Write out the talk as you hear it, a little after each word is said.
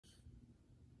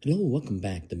Hello, welcome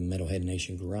back to Metalhead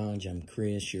Nation Garage. I'm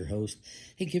Chris, your host.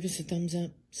 Hey, give us a thumbs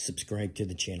up, subscribe to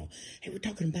the channel. Hey, we're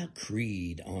talking about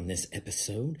Creed on this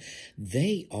episode.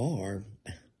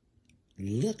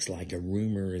 Looks like a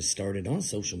rumor has started on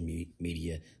social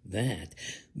media that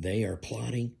they are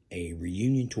plotting a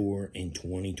reunion tour in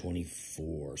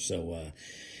 2024. So,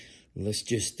 let's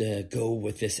just go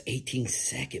with this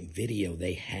 18-second video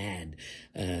they had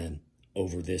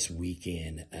over this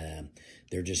weekend.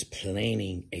 They're just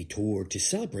planning a tour to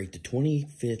celebrate the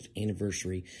 25th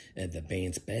anniversary of the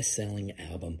band's best-selling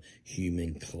album,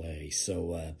 Human Clay.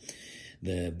 So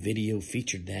the video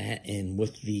featured that, and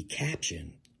with the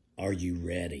caption, "Are you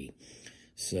ready?"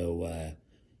 So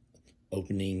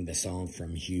opening the song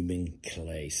from Human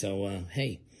Clay. So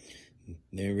hey,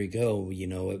 there we go. You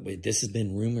know, this has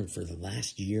been rumored for the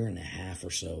last year and a half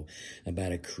or so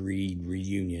about a Creed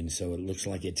reunion. So it looks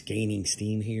like it's gaining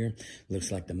steam here.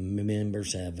 Looks like the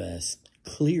members have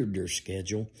cleared their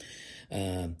schedule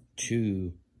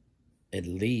to at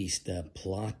least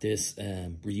plot this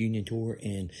reunion tour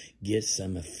and get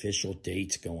some official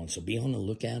dates going. So be on the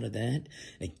lookout of that.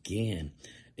 Again,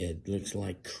 it looks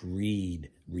like Creed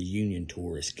reunion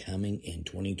tour is coming in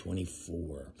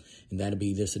 2024. And that'll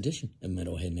be this edition of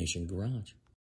Metalhead Nation Garage.